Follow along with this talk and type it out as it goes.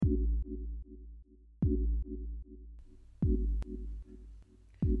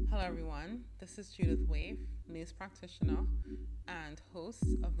everyone. This is Judith Wave, news practitioner and host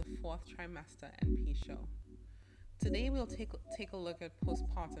of the fourth trimester NP show. Today, we'll take a look at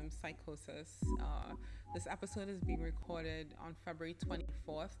postpartum psychosis. This episode is being recorded on February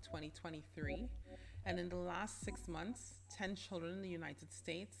 24th, 2023. And in the last 6 months, 10 children in the United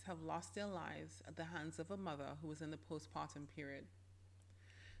States have lost their lives at the hands of a mother who was in the postpartum period.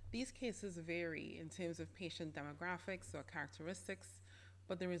 These cases vary in terms of patient demographics or characteristics,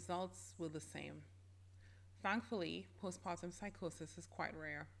 but the results were the same. Thankfully, postpartum psychosis is quite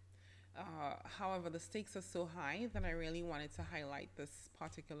rare. However, the stakes are so high that I really wanted to highlight this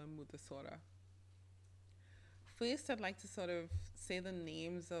particular mood disorder. First, I'd like to sort of say the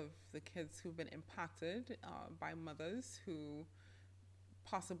names of the kids who've been impacted by mothers who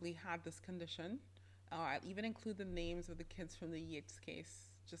possibly had this condition. I'll even include the names of the kids from the Yates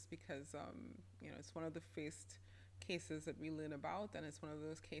case, just because it's one of the first cases that we learn about, and it's one of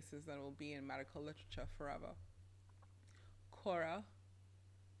those cases that will be in medical literature forever. Cora,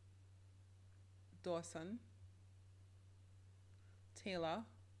 Dawson, Taylor,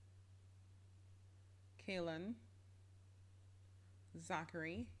 Kaylin,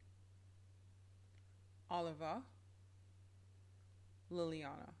 Zachary, Oliver,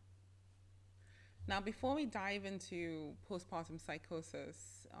 Liliana. Now, before we dive into postpartum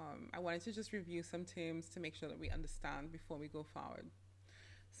psychosis, I wanted to just review some terms to make sure that we understand before we go forward.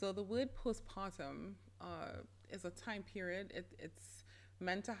 So the word postpartum is a time period. It's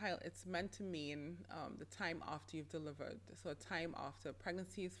meant to mean the time after you've delivered. So a time after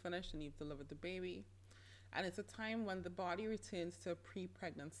pregnancy is finished and you've delivered the baby. And it's a time when the body returns to a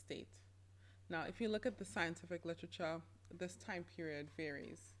pre-pregnant state. Now, if you look at the scientific literature, this time period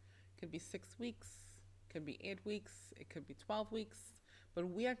varies. It could be 6 weeks, it could be 8 weeks, it could be 12 weeks, but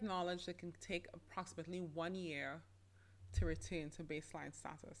we acknowledge it can take approximately 1 year to return to baseline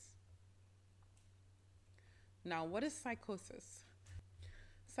status. Now, what is psychosis?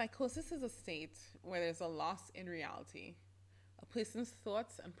 Psychosis is a state where there's a loss in reality. A person's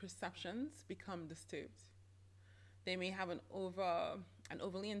thoughts and perceptions become disturbed. They may have an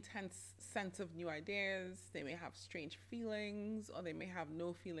overly intense sense of new ideas, they may have strange feelings, or they may have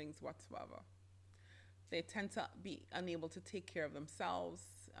no feelings whatsoever. They tend to be unable to take care of themselves,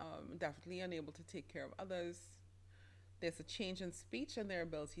 definitely unable to take care of others. There's a change in speech and their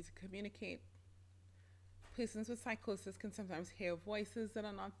ability to communicate. Persons with psychosis can sometimes hear voices that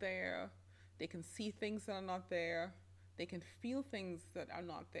are not there. They can see things that are not there. They can feel things that are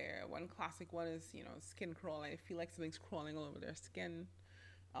not there. One classic one is, skin crawling. They feel like something's crawling all over their skin.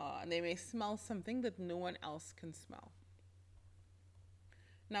 And they may smell something that no one else can smell.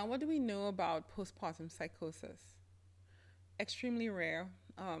 Now, what do we know about postpartum psychosis? Extremely rare.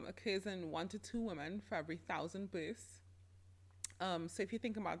 Occurs in 1 to 2 women for every 1,000 births. So if you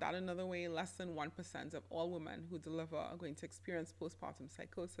think about that another way, less than 1% of all women who deliver are going to experience postpartum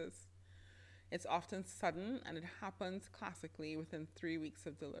psychosis. It's often sudden, and it happens classically within 3 weeks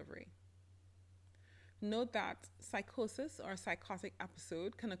of delivery. Note that psychosis or a psychotic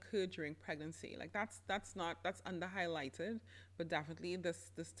episode can occur during pregnancy. Like that's under highlighted, but definitely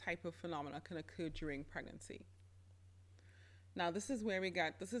this type of phenomena can occur during pregnancy. Now, this is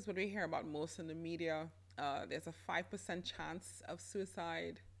what we hear about most in the media. There's a 5% chance of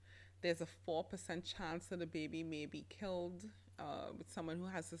suicide. There's a 4% chance that a baby may be killed with someone who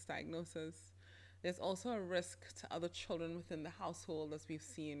has this diagnosis. There's also a risk to other children within the household, as we've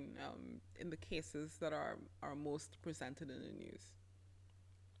seen in the cases that are most presented in the news.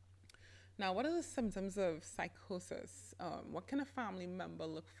 Now, what are the symptoms of psychosis? What can a family member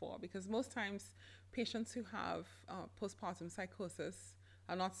look for? Because most times, patients who have postpartum psychosis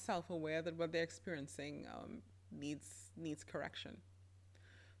are not self-aware that what they're experiencing needs correction.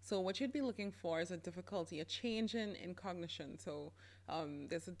 So what you'd be looking for is a change in cognition. So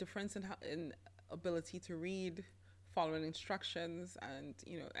there's a difference in ability to read, following instructions, and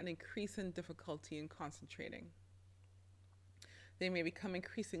an increase in difficulty in concentrating. They may become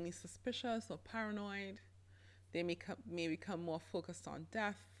increasingly suspicious or paranoid. They may become more focused on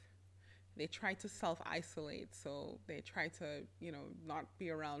death. They try to self-isolate, so they try to not be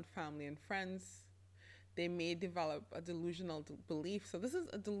around family and friends. They may develop a delusional belief. So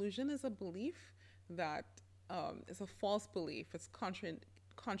a delusion is a belief that is a false belief. It's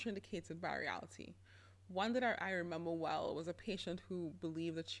contraindicated by reality. One that I remember well was a patient who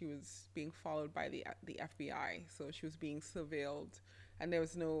believed that she was being followed by the FBI. So she was being surveilled, and there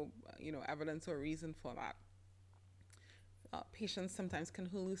was no evidence or reason for that. Patients sometimes can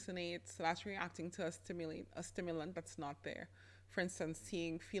hallucinate, so that's reacting to a stimulant that's not there. For instance,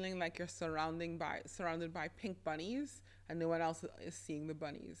 feeling like you're surrounded by pink bunnies, and no one else is seeing the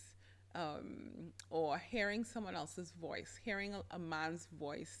bunnies. Or hearing someone else's voice, hearing a man's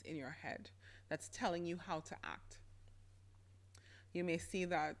voice in your head that's telling you how to act. You may see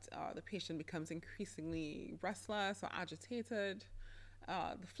that the patient becomes increasingly restless or agitated.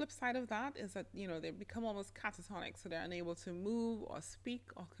 The flip side of that is that, they become almost catatonic, so they're unable to move or speak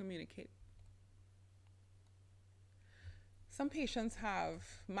or communicate. Some patients have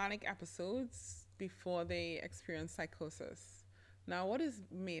manic episodes before they experience psychosis. Now, what is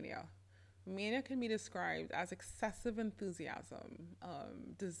mania? Mania can be described as excessive enthusiasm,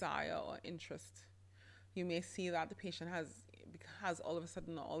 desire, or interest. You may see that the patient has all of a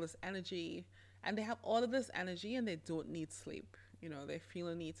sudden all this energy, and they have all of this energy and they don't need sleep. They feel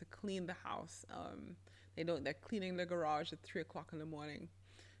a need to clean the house. They're cleaning the garage at 3:00 in the morning.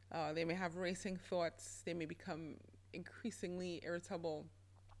 They may have racing thoughts. They may become increasingly irritable.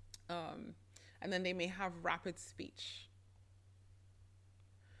 And then they may have rapid speech.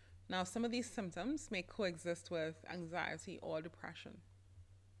 Now, some of these symptoms may coexist with anxiety or depression.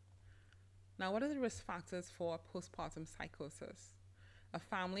 Now, what are the risk factors for postpartum psychosis? A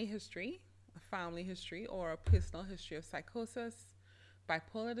family history or a personal history of psychosis,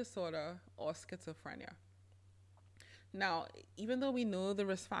 bipolar disorder, or schizophrenia. Now, even though we know the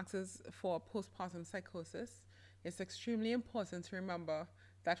risk factors for postpartum psychosis, it's extremely important to remember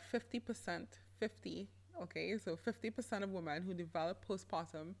that 50% of women who develop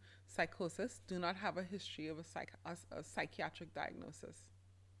postpartum psychosis do not have a history of a psychiatric diagnosis.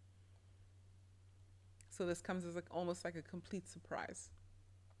 So this comes as almost like a complete surprise.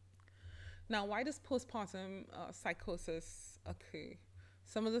 Now, why does postpartum psychosis occur?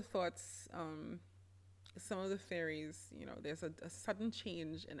 Some of the thoughts, some of the theories, there's a sudden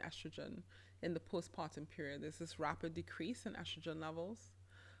change in estrogen in the postpartum period. There's this rapid decrease in estrogen levels.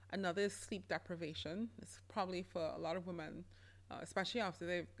 Another is sleep deprivation. It's probably for a lot of women, especially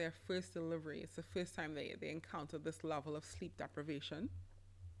after their first delivery. It's the first time they encounter this level of sleep deprivation.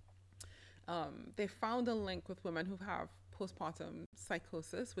 They found a link with women who have postpartum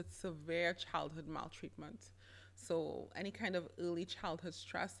psychosis with severe childhood maltreatment. So any kind of early childhood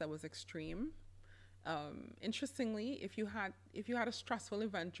stress that was extreme. Interestingly, if you had a stressful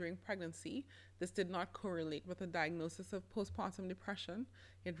event during pregnancy, this did not correlate with a diagnosis of postpartum depression.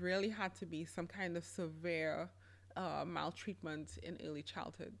 It really had to be some kind of severe maltreatment in early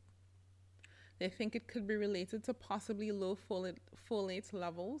childhood. They think it could be related to possibly low folate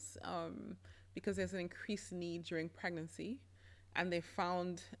levels because there's an increased need during pregnancy, and they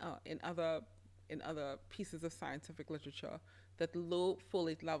found in other pieces of scientific literature that low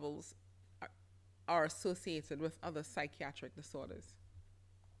folate levels are associated with other psychiatric disorders.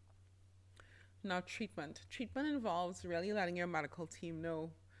 Now, treatment. Treatment involves really letting your medical team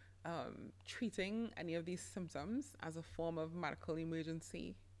know, treating any of these symptoms as a form of medical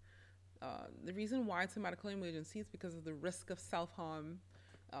emergency. The reason why it's a medical emergency is because of the risk of self-harm.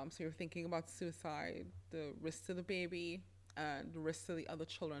 So you're thinking about suicide, the risk to the baby, and the risk to the other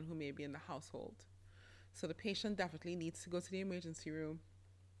children who may be in the household. So the patient definitely needs to go to the emergency room.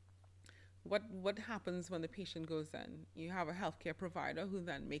 What happens when the patient goes in? You have a healthcare provider who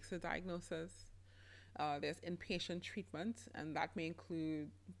then makes a diagnosis. There's inpatient treatment, and that may include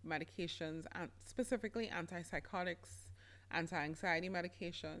medications, specifically antipsychotics, anti-anxiety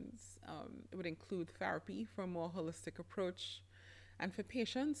medications. It would include therapy for a more holistic approach. And for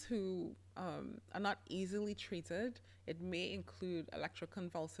patients who are not easily treated, it may include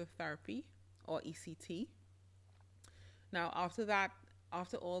electroconvulsive therapy or ECT. Now,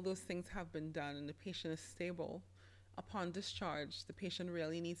 after all those things have been done and the patient is stable, upon discharge, the patient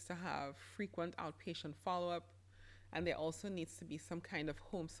really needs to have frequent outpatient follow-up, and there also needs to be some kind of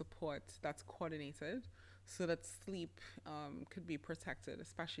home support that's coordinated so that sleep could be protected,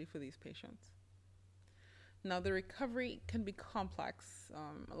 especially for these patients. Now, the recovery can be complex.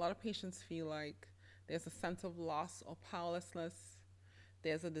 A lot of patients feel like there's a sense of loss or powerlessness.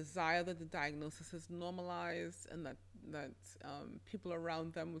 There's a desire that the diagnosis is normalized and that people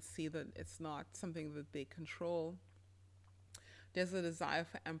around them would see that it's not something that they control. There's a desire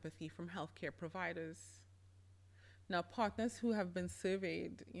for empathy from healthcare providers. Now, partners who have been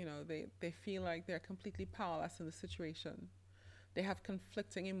surveyed, they feel like they're completely powerless in the situation. They have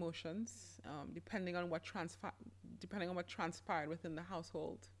conflicting emotions depending on what transpired within the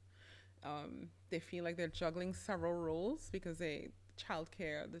household. They feel like they're juggling several roles because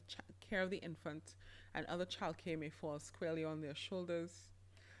care of the infant and other childcare may fall squarely on their shoulders.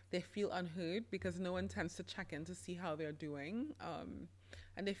 They feel unheard because no one tends to check in to see how they're doing,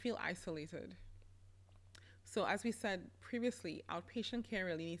 and they feel isolated. So as we said previously, outpatient care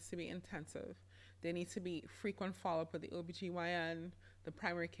really needs to be intensive. There needs to be frequent follow-up with the OBGYN, the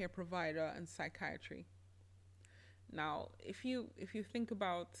primary care provider, and psychiatry. Now, if you think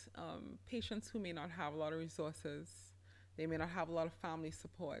about patients who may not have a lot of resources, they may not have a lot of family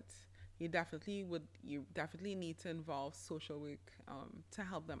support. You definitely need to involve social work to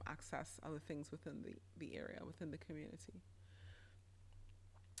help them access other things within the area, within the community.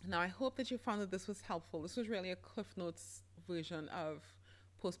 Now, I hope that you found that this was helpful. This was really a Cliff Notes version of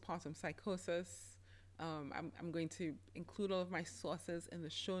postpartum psychosis. I'm going to include all of my sources in the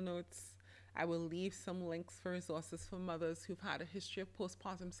show notes. I will leave some links for resources for mothers who've had a history of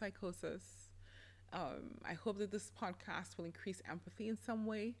postpartum psychosis. I hope that this podcast will increase empathy in some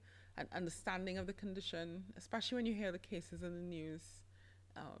way and understanding of the condition, especially when you hear the cases in the news.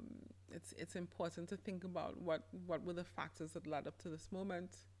 It's important to think about what were the factors that led up to this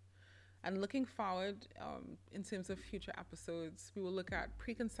moment. And looking forward, in terms of future episodes, we will look at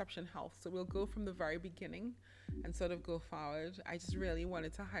preconception health. So we'll go from the very beginning and sort of go forward. I just really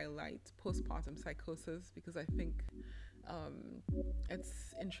wanted to highlight postpartum psychosis because I think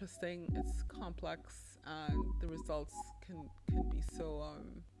it's interesting, it's complex, and the results can be so,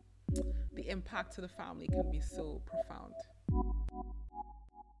 the impact to the family can be so profound.